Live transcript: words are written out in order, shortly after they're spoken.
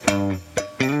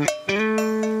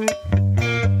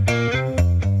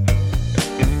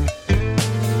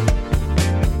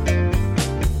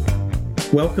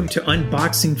Welcome to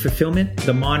Unboxing Fulfillment,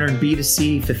 the modern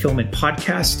B2C fulfillment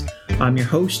podcast. I'm your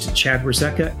host, Chad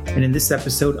Ruzecka, and in this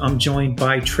episode, I'm joined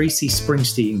by Tracey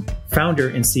Springstead, founder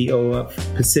and CEO of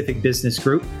Pacific Business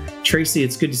Group. Tracey,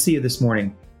 it's good to see you this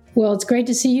morning. Well, it's great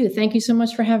to see you. Thank you so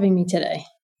much for having me today.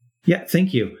 Yeah,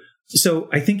 thank you. So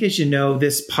I think, as you know,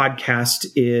 this podcast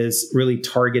is really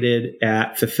targeted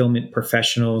at fulfillment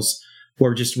professionals who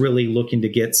are just really looking to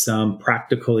get some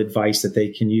practical advice that they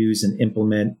can use and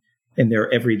implement in their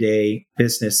everyday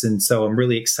business. And so I'm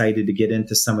really excited to get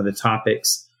into some of the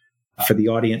topics for the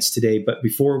audience today. But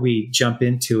before we jump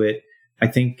into it, I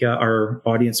think our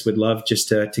audience would love just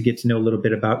to get to know a little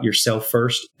bit about yourself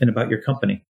first and about your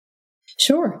company.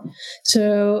 Sure.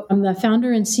 So I'm the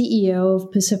founder and CEO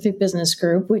of Pacific Business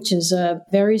Group, which is a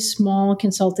very small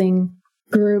consulting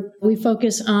group. We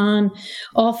focus on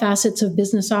all facets of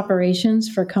business operations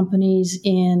for companies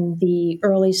in the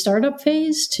early startup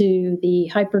phase to the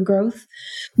hyper growth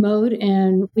mode.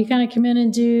 And we kind of come in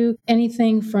and do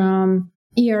anything from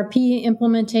ERP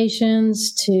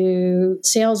implementations to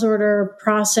sales order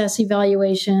process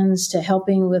evaluations to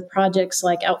helping with projects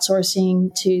like outsourcing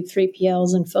to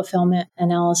 3PLs and fulfillment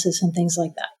analysis and things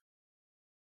like that.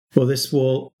 Well, this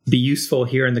will be useful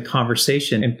here in the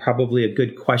conversation, and probably a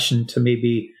good question to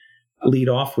maybe lead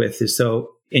off with is, so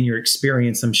in your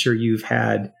experience, I'm sure you've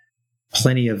had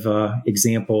plenty of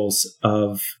examples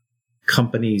of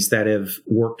companies that have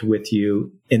worked with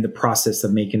you in the process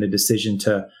of making a decision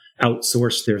to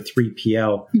outsource their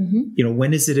 3PL. Mm-hmm.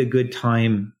 When is it a good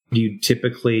time? Do you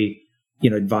typically,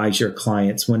 advise your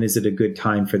clients? When is it a good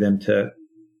time for them to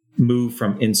move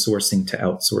from insourcing to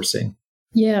outsourcing?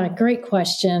 Yeah, great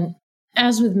question.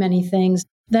 As with many things,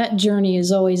 that journey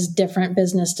is always different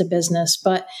business to business.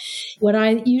 But what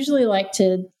I usually like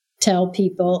to tell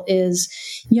people is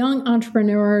young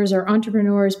entrepreneurs or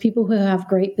entrepreneurs, people who have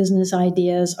great business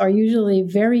ideas, are usually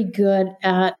very good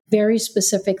at very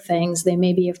specific things. They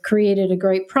maybe have created a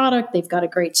great product, they've got a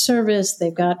great service,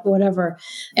 they've got whatever.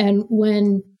 And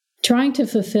when trying to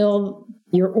fulfill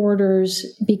your orders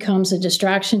becomes a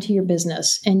distraction to your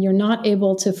business and you're not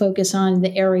able to focus on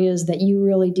the areas that you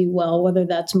really do well, whether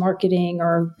that's marketing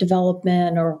or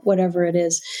development or whatever it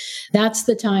is, that's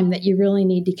the time that you really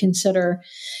need to consider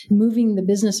moving the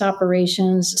business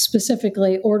operations,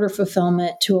 specifically order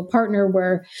fulfillment, to a partner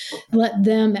where let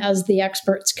them as the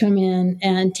experts come in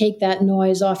and take that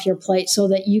noise off your plate so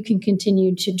that you can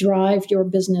continue to drive your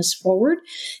business forward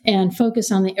and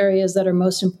focus on the areas that are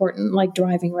most important, like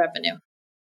driving revenue.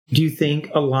 Do you think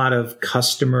a lot of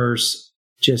customers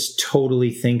just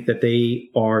totally think that they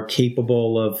are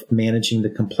capable of managing the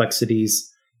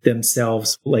complexities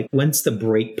themselves? Like, when's the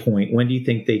break point? When do you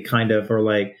think they kind of are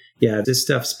like, yeah, this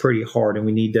stuff's pretty hard and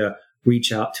we need to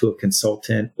reach out to a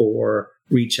consultant or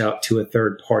reach out to a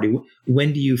third party?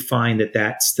 When do you find that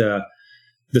that's the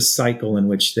cycle in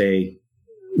which they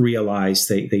realize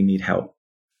they need help?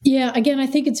 Yeah, again, I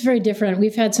think it's very different.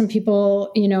 We've had some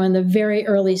people, in the very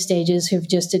early stages who've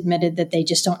just admitted that they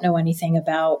just don't know anything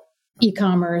about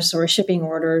e-commerce or shipping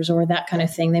orders or that kind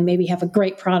of thing. They maybe have a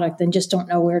great product and just don't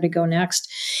know where to go next.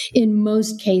 In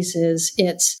most cases,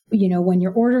 it's, when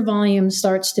your order volume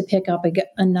starts to pick up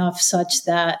enough such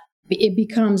that it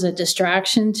becomes a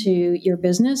distraction to your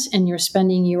business and you're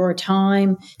spending your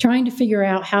time trying to figure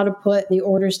out how to put the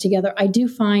orders together. I do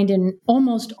find in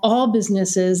almost all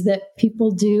businesses that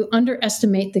people do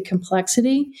underestimate the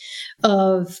complexity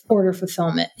of order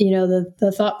fulfillment.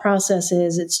 The thought process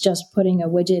is it's just putting a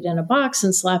widget in a box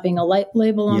and slapping a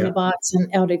label on the box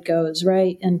and out it goes,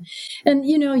 right? And in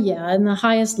the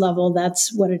highest level,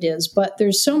 that's what it is. But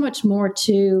there's so much more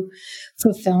to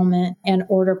fulfillment and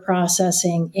order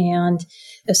processing. And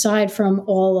aside from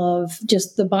all of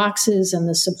just the boxes and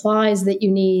the supplies that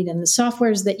you need and the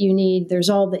softwares that you need, there's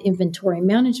all the inventory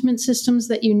management systems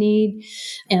that you need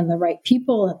and the right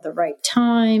people at the right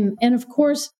time. And of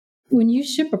course, when you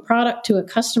ship a product to a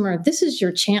customer, this is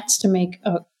your chance to make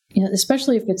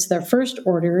especially if it's their first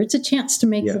order, it's a chance to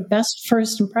make the best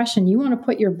first impression. You want to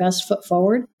put your best foot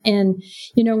forward. And,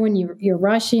 when you're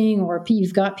rushing or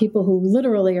you've got people who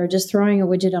literally are just throwing a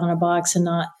widget on a box and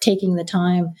not taking the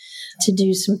time to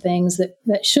do some things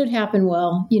that should happen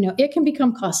well, it can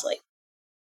become costly.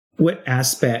 What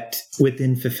aspect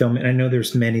within fulfillment, I know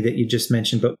there's many that you just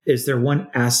mentioned, but is there one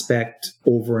aspect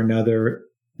over another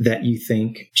that you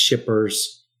think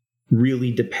shippers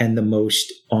really depend the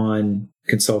most on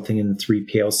consulting in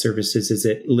 3PL services? Is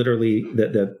it literally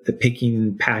the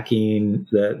picking, packing,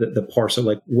 the parcel?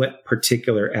 Like, what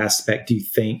particular aspect do you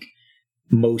think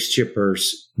most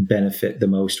shippers benefit the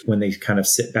most when they kind of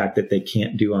sit back that they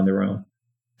can't do on their own?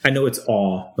 I know it's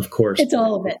all, of course. It's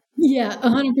all of it. Yeah,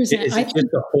 100%. Is it just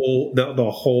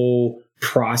the whole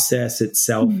process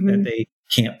itself that they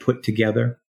can't put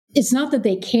together? It's not that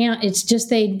they can't. It's just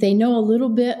they know a little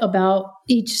bit about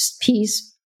each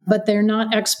piece, but they're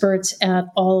not experts at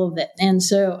all of it. And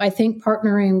so I think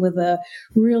partnering with a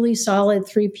really solid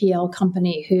 3PL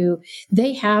company who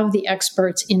they have the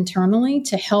experts internally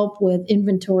to help with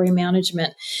inventory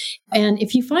management. And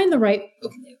if you find the right,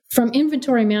 from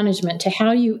inventory management to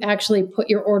how you actually put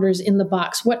your orders in the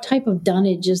box, what type of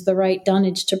dunnage is the right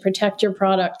dunnage to protect your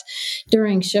product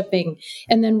during shipping,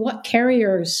 and then what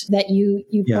carriers that you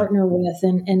partner with,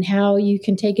 and how you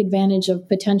can take advantage of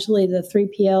potentially the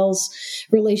 3PL's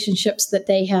relationships that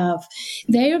they have.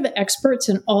 They are the experts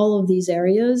in all of these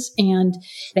areas, and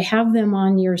to have them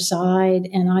on your side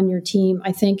and on your team,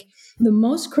 I think the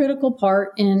most critical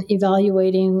part in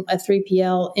evaluating a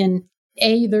 3PL, in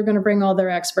they're going to bring all their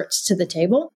experts to the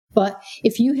table. But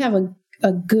if you have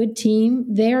a good team,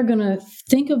 they are going to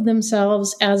think of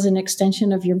themselves as an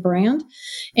extension of your brand.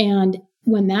 And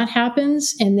when that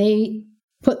happens and they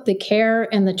put the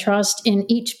care and the trust in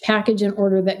each package and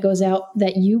order that goes out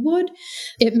that you would,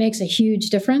 it makes a huge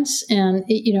difference. And,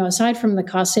 aside from the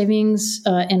cost savings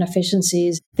and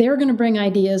efficiencies, they're going to bring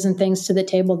ideas and things to the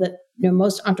table that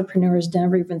most entrepreneurs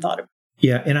never even thought of.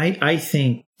 Yeah. And I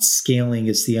think scaling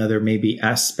is the other maybe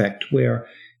aspect where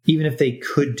even if they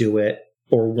could do it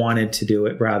or wanted to do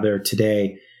it rather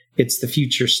today, it's the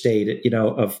future state,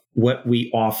 of what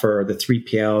we offer, the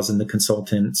 3PLs and the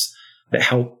consultants that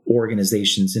help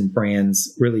organizations and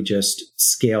brands really just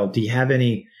scale. Do you have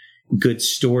any good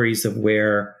stories of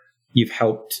where you've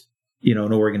helped, an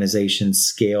organization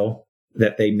scale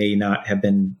that they may not have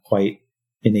been quite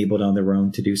enabled on their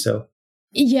own to do so?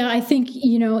 Yeah, I think,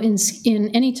 in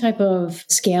any type of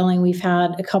scaling, we've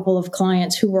had a couple of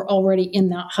clients who were already in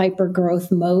that hyper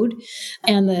growth mode,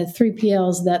 and the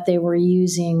 3PLs that they were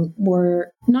using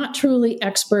were not truly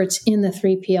experts in the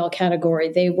 3PL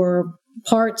category. They were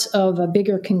parts of a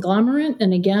bigger conglomerate.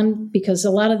 And again, because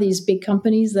a lot of these big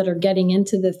companies that are getting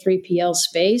into the 3PL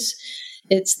space,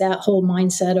 it's that whole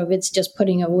mindset of it's just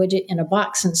putting a widget in a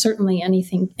box, and certainly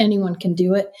anyone can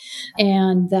do it.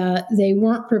 And they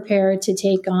weren't prepared to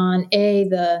take on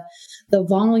the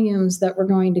volumes that were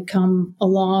going to come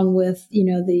along with,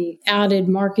 the added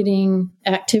marketing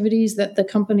activities that the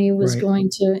company was going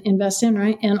to invest in,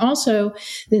 right? And also,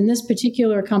 in this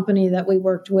particular company that we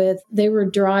worked with, they were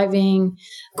driving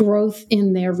growth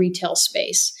in their retail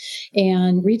space.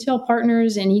 And retail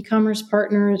partners and e-commerce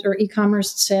partners or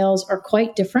e-commerce sales are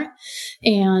quite different.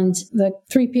 And the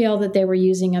 3PL that they were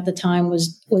using at the time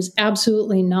was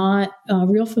absolutely not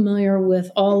real familiar with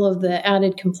all of the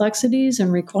added complexities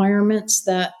and requirements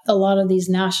that a lot of these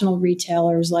national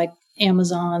retailers like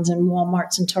Amazons and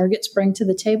Walmarts and Targets bring to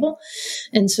the table.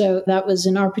 And so that was,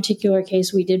 in our particular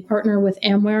case, we did partner with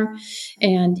Amware,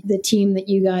 and the team that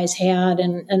you guys had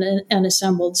and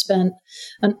assembled spent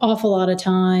an awful lot of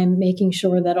time making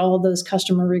sure that all those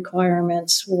customer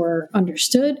requirements were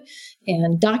understood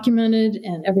and documented,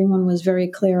 and everyone was very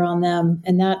clear on them.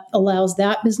 And that allows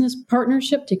that business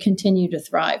partnership to continue to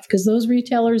thrive, because those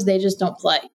retailers, they just don't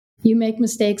play. You make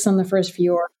mistakes on the first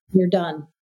few, you're done.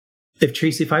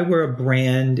 Tracey, if I were a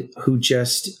brand who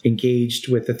just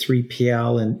engaged with a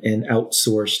 3PL and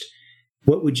outsourced,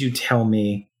 what would you tell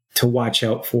me to watch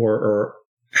out for, or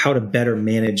how to better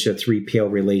manage a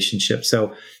 3PL relationship?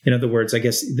 So in other words, I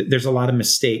guess there's a lot of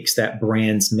mistakes that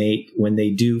brands make when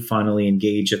they do finally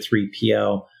engage a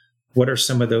 3PL. What are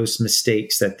some of those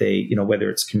mistakes that they, whether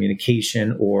it's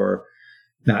communication or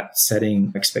not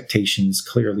setting expectations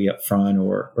clearly up front,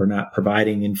 or not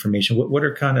providing information? What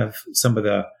are kind of some of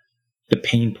the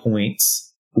pain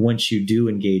points once you do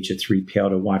engage a 3PL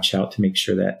to watch out to make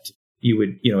sure that you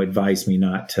would, advise me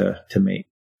not to make?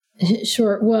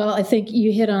 Sure. Well, I think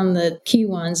you hit on the key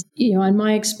ones. In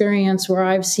my experience, where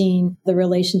I've seen the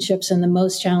relationships and the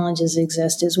most challenges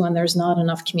exist is when there's not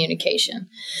enough communication.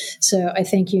 So I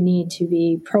think you need to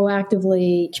be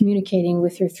proactively communicating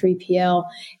with your 3PL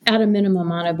at a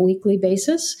minimum on a weekly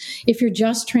basis. If you're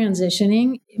just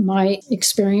transitioning, my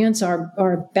experience,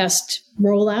 our best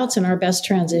rollouts and our best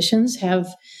transitions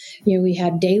have, we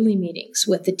had daily meetings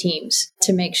with the teams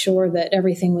to make sure that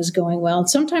everything was going well. And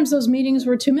sometimes those meetings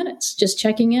were 2 minutes, just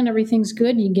checking in, everything's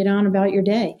good, you get on about your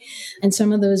day. And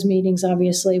some of those meetings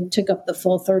obviously took up the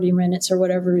full 30 minutes or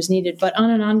whatever was needed. But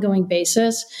on an ongoing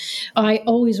basis, I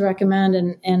always recommend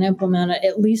and implement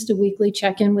at least a weekly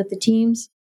check-in with the teams.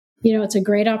 It's a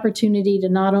great opportunity to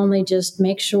not only just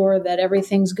make sure that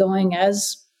everything's going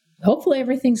as hopefully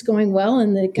everything's going well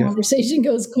and the conversation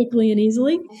goes quickly and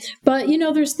easily. But,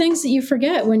 there's things that you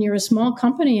forget when you're a small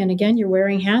company. And again, you're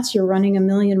wearing hats, you're running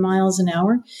 1,000,000 miles an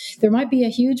hour. There might be a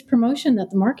huge promotion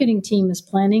that the marketing team is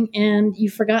planning and you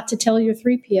forgot to tell your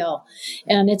 3PL.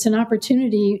 And it's an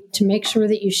opportunity to make sure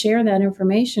that you share that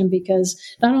information, because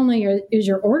not only is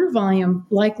your order volume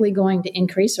likely going to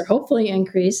increase or hopefully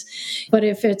increase, but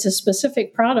if it's a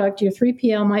specific product, your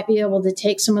 3PL might be able to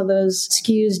take some of those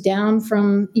SKUs down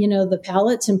from, the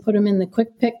pallets and put them in the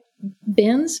quick pick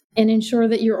bins and ensure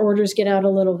that your orders get out a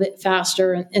little bit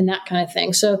faster and that kind of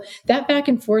thing. So that back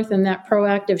and forth and that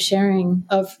proactive sharing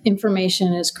of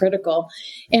information is critical.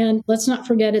 And let's not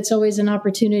forget, it's always an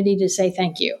opportunity to say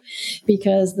thank you,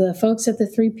 because the folks at the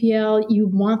 3PL, you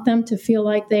want them to feel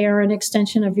like they are an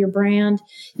extension of your brand.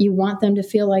 You want them to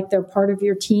feel like they're part of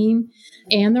your team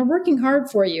and they're working hard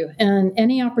for you. And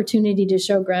any opportunity to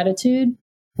show gratitude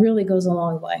really goes a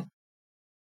long way.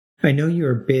 I know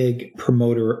you're a big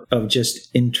promoter of just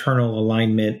internal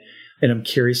alignment, and I'm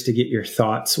curious to get your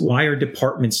thoughts. Why are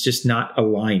departments just not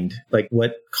aligned? Like,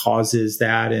 what causes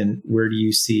that, and where do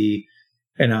you see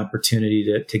an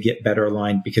opportunity to get better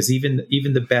aligned? Because even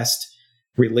the best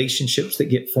relationships that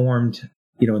get formed,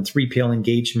 in 3PL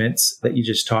engagements that you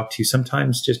just talked to,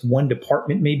 sometimes just one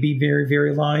department may be very,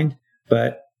 very aligned,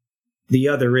 but the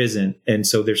other isn't. And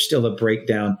so there's still a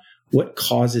breakdown. What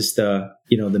causes the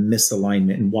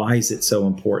misalignment, and why is it so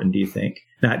important, do you think?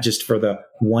 Not just for the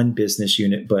one business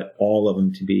unit, but all of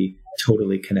them to be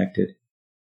totally connected.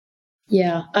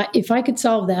 Yeah. If I could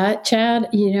solve that, Chad,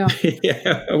 yeah,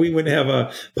 we wouldn't have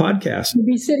a podcast. We'd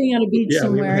be sitting on a beach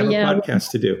somewhere. We would have a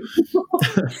podcast to do.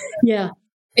 Yeah.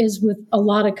 Is with a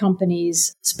lot of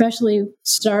companies, especially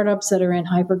startups that are in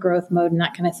hyper-growth mode and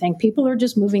that kind of thing. People are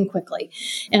just moving quickly.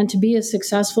 And to be a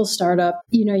successful startup,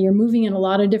 you're moving in a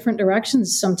lot of different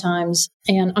directions sometimes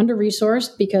and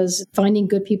under-resourced, because finding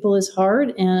good people is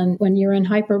hard. And when you're in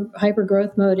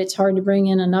hyper-growth mode, it's hard to bring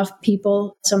in enough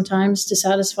people sometimes to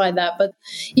satisfy that. But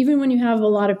even when you have a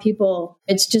lot of people,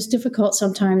 it's just difficult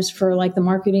sometimes for like the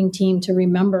marketing team to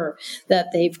remember that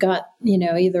they've got,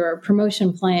 either a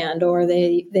promotion planned or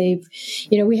they've,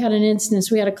 we had an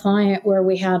instance, we had a client where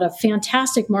we had a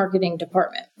fantastic marketing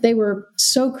department. They were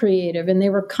so creative and they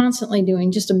were constantly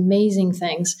doing just amazing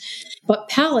things. But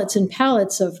pallets and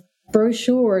pallets of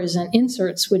brochures and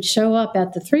inserts would show up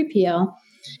at the 3PL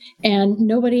and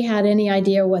nobody had any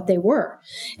idea what they were.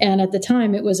 And at the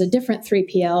time it was a different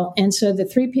 3PL. And so the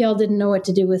 3PL didn't know what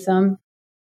to do with them.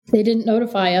 They didn't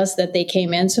notify us that they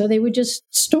came in, so they would just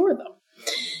store them.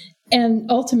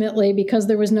 And ultimately, because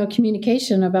there was no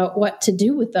communication about what to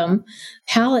do with them,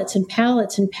 pallets and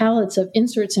pallets and pallets of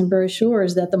inserts and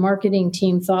brochures that the marketing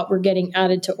team thought were getting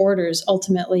added to orders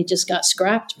ultimately just got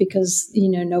scrapped because,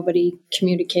 nobody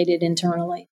communicated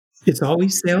internally. It's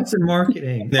always sales and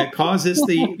marketing that causes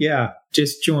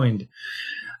just joined.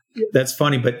 That's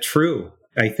funny, but true.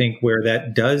 I think where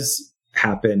that does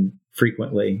happen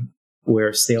frequently,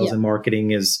 where sales and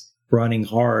marketing is running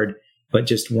hard, but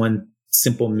just one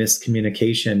simple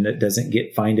miscommunication that doesn't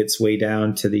find its way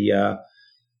down to the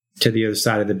other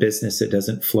side of the business. It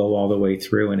doesn't flow all the way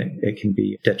through, and it can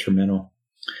be detrimental.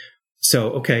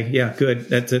 So, okay. Yeah, good.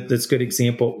 That's a good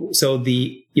example. So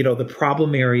the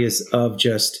problem areas of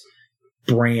just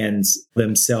brands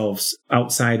themselves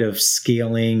outside of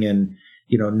scaling and,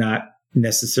 not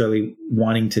necessarily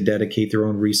wanting to dedicate their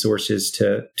own resources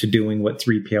to doing what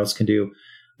 3PLs can do.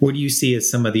 What do you see as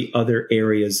some of the other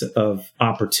areas of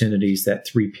opportunities that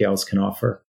 3PLs can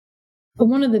offer?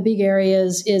 One of the big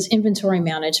areas is inventory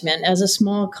management. As a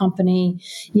small company,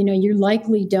 you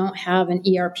likely don't have an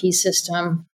ERP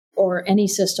system or any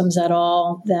systems at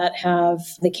all that have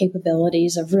the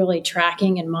capabilities of really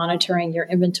tracking and monitoring your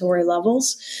inventory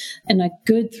levels. And a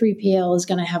good 3PL is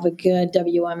going to have a good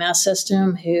WMS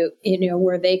system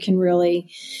where they can really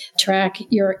track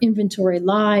your inventory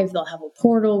live. They'll have a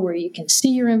portal where you can see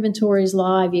your inventories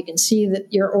live. You can see that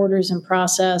your orders in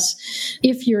process.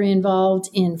 If you're involved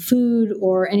in food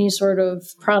or any sort of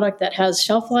product that has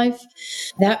shelf life,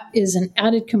 that is an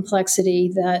added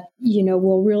complexity that,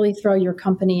 will really throw your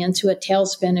company into a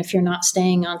tailspin if you're not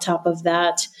staying on top of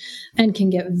that, and can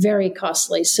get very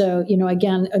costly. So,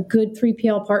 again, a good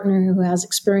 3PL partner who has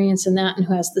experience in that and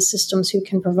who has the systems who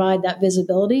can provide that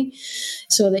visibility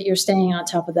so that you're staying on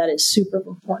top of that is super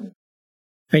important.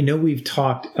 I know we've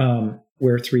talked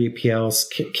where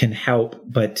 3PLs can help,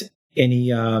 but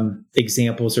any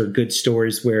examples or good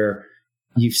stories where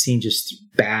you've seen just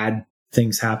bad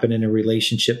things happen in a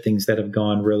relationship, things that have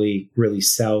gone really, really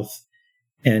south,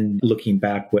 and looking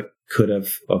back, what could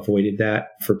have avoided that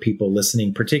for people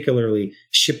listening, particularly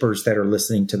shippers that are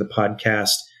listening to the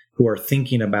podcast who are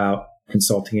thinking about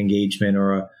consulting engagement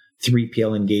or a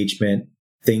 3PL engagement,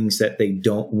 things that they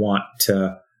don't want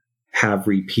to have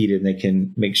repeated, and they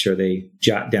can make sure they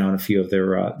jot down a few of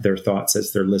their thoughts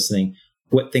as they're listening.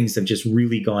 What things have just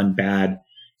really gone bad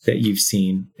that you've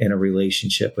seen in a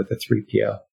relationship with a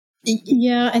 3PL?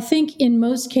 Yeah, I think in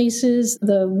most cases,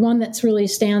 the one that's really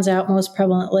stands out most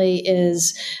prevalently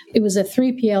is it was a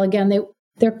 3PL. Again,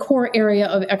 their core area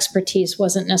of expertise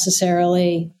wasn't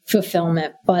necessarily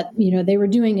fulfillment, but they were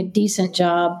doing a decent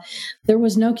job. There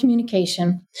was no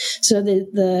communication. So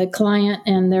the client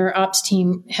and their ops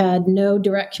team had no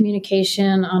direct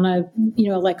communication on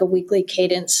a weekly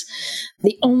cadence.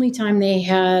 The only time they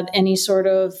had any sort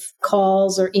of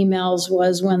calls or emails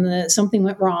was when something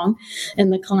went wrong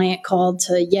and the client called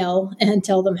to yell and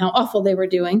tell them how awful they were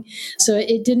doing. So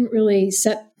it didn't really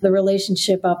set the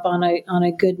relationship up on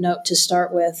a good note to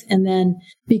start with. And then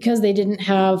because they didn't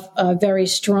have a very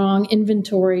strong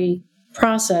inventory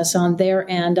process on their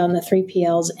end, on the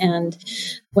 3PLs, and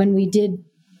when we did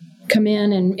come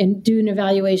in and do an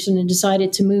evaluation and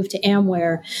decided to move to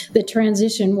Amware, the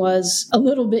transition was a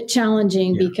little bit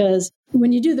challenging because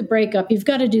when you do the breakup, you've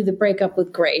got to do the breakup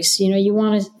with grace. You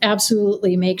want to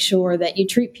absolutely make sure that you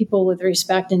treat people with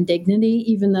respect and dignity,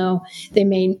 even though they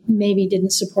maybe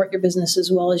didn't support your business as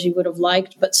well as you would have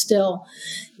liked, but still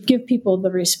give people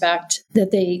the respect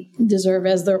that they deserve,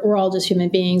 as we're all just human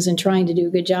beings and trying to do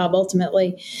a good job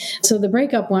ultimately. So the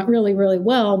breakup went really, really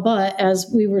well. But as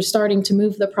we were starting to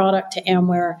move the product to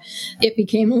Amware, it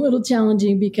became a little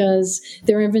challenging because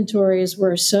their inventories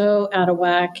were so out of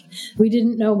whack. We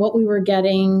didn't know what we were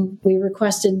getting. We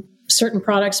requested certain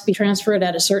products be transferred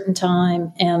at a certain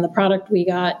time, and the product we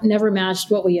got never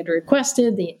matched what we had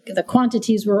requested. The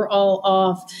quantities were all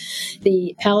off.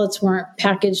 The pallets weren't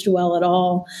packaged well at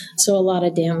all. So a lot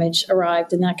of damage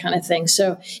arrived and that kind of thing.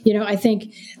 So, I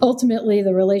think ultimately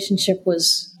the relationship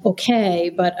was okay,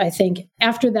 but I think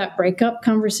after that breakup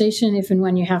conversation, if and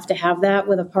when you have to have that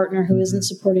with a partner who isn't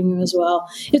supporting you as well,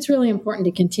 it's really important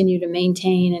to continue to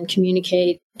maintain and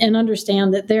communicate and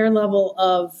understand that their level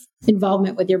of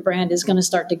involvement with your brand is going to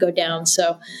start to go down.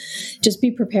 So just be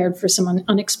prepared for some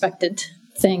unexpected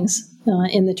things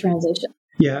in the transition.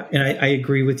 Yeah, and I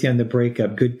agree with you on the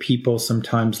breakup. Good people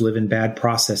sometimes live in bad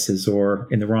processes or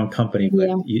in the wrong company, but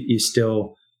you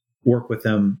still work with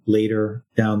them later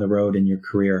down the road in your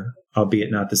career,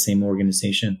 albeit not the same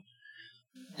organization.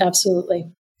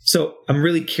 Absolutely. So I'm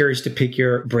really curious to pick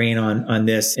your brain on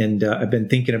this, and I've been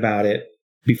thinking about it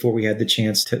before we had the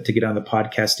chance to get on the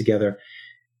podcast together.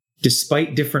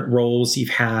 Despite different roles you've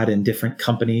had in different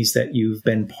companies that you've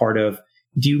been part of,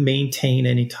 do you maintain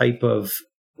any type of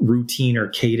routine or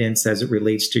cadence as it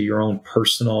relates to your own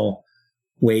personal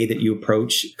way that you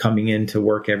approach coming into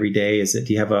work every day?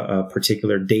 Do you have a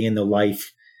particular day in the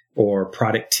life or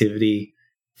productivity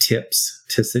tips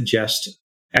to suggest?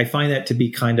 I find that to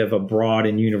be kind of a broad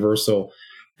and universal,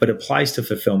 but applies to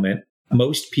fulfillment.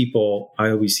 Most people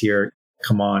I always hear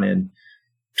come on and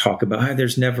talk about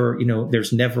there's never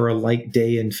a like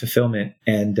day in fulfillment.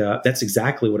 And that's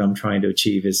exactly what I'm trying to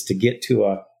achieve, is to get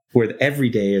to where every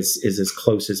day is as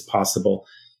close as possible.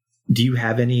 Do you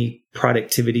have any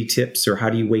productivity tips, or how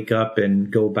do you wake up and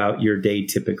go about your day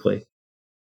typically?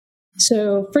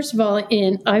 So first of all,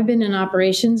 I've been in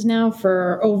operations now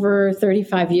for over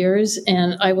 35 years,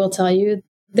 and I will tell you,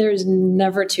 there's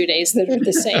never 2 days that are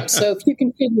the same. So if you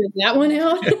can figure that one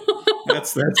out,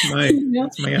 that's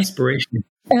my aspiration.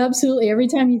 Absolutely. Every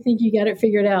time you think you got it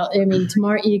figured out,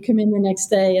 tomorrow you come in the next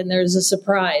day and there's a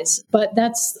surprise. But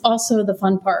that's also the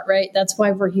fun part, right? That's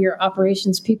why we're here.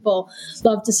 Operations people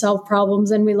love to solve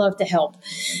problems, and we love to help.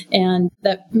 And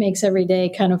that makes every day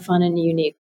kind of fun and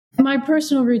unique. My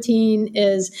personal routine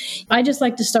is I just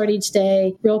like to start each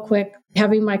day real quick,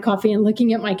 having my coffee and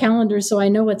looking at my calendar so I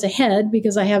know what's ahead,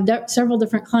 because I have several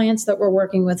different clients that we're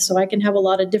working with. So I can have a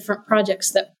lot of different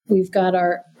projects that we've got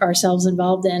ourselves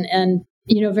involved in. And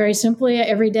very simply,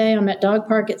 every day I'm at dog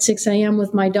park at 6 a.m.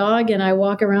 with my dog, and I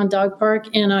walk around dog park,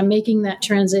 and I'm making that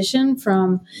transition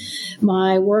from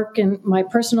my work and my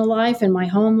personal life and my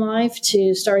home life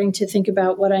to starting to think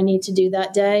about what I need to do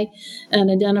that day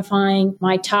and identifying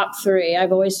my top three.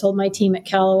 I've always told my team at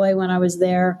Callaway when I was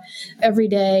there, every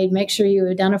day, make sure you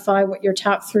identify what your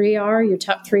top three are, your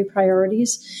top three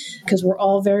priorities, because we're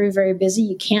all very, very busy.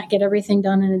 You can't get everything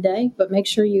done in a day, but make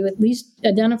sure you at least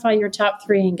identify your top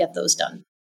three and get those done.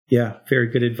 Yeah, very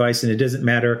good advice. And it doesn't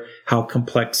matter how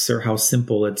complex or how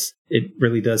simple it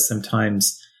really does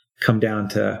sometimes come down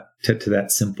to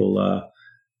that simple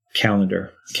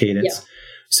calendar cadence. Yeah.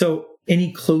 So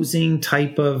any closing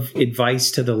type of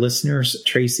advice to the listeners,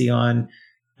 Tracey, on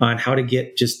on how to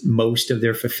get just most of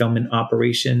their fulfillment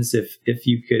operations. If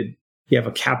you have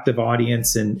a captive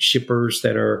audience and shippers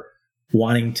that are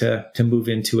wanting to move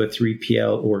into a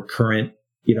 3PL or current,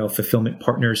 fulfillment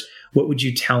partners, what would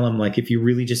you tell them? Like, if you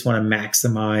really just want to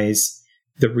maximize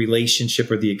the relationship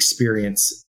or the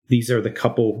experience, these are the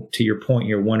couple, to your point,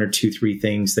 your 1 or 2, 3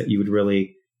 things that you would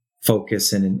really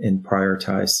focus and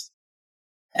prioritize.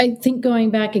 I think going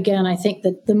back again, I think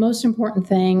that the most important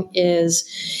thing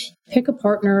is pick a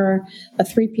partner, a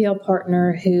 3PL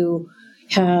partner who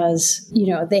has,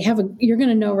 you're going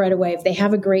to know right away if they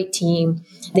have a great team,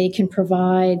 they can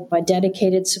provide a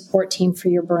dedicated support team for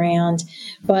your brand.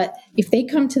 But if they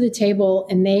come to the table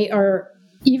and they are,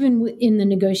 even in the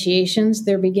negotiations,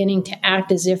 they're beginning to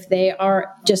act as if they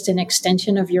are just an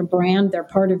extension of your brand. They're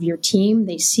part of your team.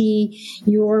 They see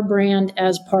your brand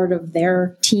as part of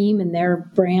their team and their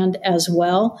brand as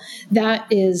well. That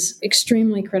is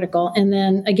extremely critical. And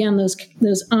then again,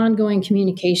 those ongoing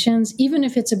communications, even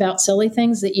if it's about silly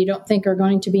things that you don't think are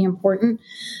going to be important,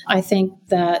 I think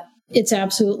that it's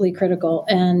absolutely critical.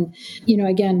 And,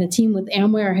 again, the team with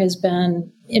Amware has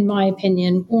been, in my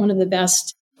opinion, one of the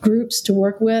best groups to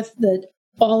work with. That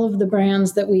all of the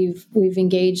brands that we've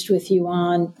engaged with you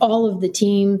on, all of the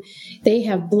team, they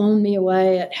have blown me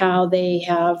away at how they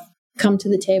have come to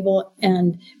the table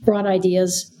and brought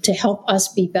ideas to help us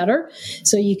be better.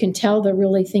 So you can tell they're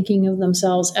really thinking of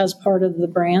themselves as part of the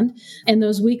brand. And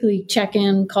those weekly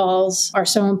check-in calls are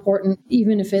so important,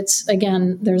 even if it's,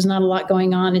 again, there's not a lot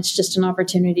going on. It's just an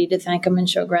opportunity to thank them and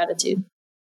show gratitude.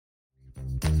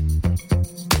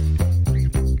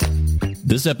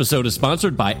 This episode is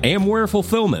sponsored by Amware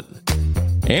Fulfillment.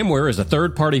 Amware is a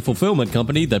third-party fulfillment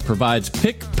company that provides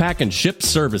pick, pack, and ship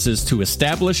services to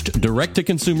established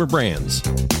direct-to-consumer brands.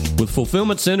 With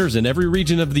fulfillment centers in every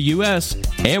region of the U.S.,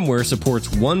 Amware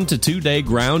supports 1 to 2 day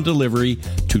ground delivery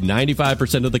to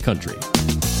 95% of the country.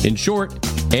 In short,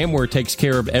 Amware takes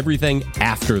care of everything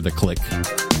after the click.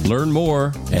 Learn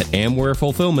more at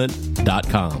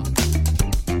amwarefulfillment.com.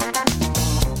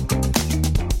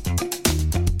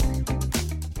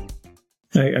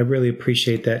 I really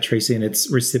appreciate that, Tracey, and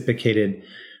it's reciprocated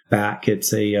back.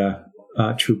 It's a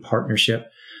true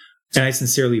partnership. And I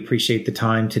sincerely appreciate the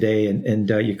time today and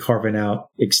you carving out,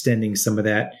 extending some of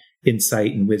that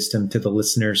insight and wisdom to the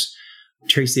listeners.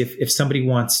 Tracey, if somebody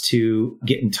wants to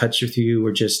get in touch with you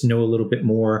or just know a little bit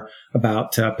more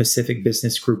about Pacific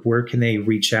Business Group, where can they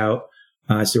reach out?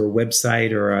 Is there a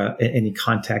website or any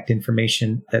contact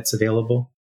information that's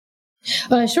available?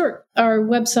 Sure. Our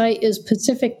website is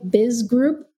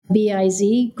pacificbizgroup,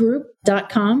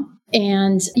 bizgroup.com.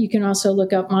 And you can also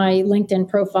look up my LinkedIn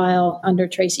profile under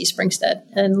Tracey Springstead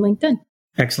and LinkedIn.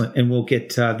 Excellent. And we'll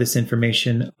get this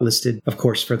information listed, of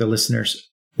course, for the listeners.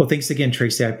 Well, thanks again,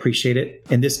 Tracey. I appreciate it.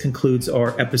 And this concludes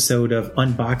our episode of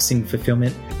Unboxing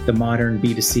Fulfillment, the Modern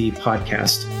B2C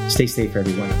podcast. Stay safe,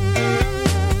 everyone.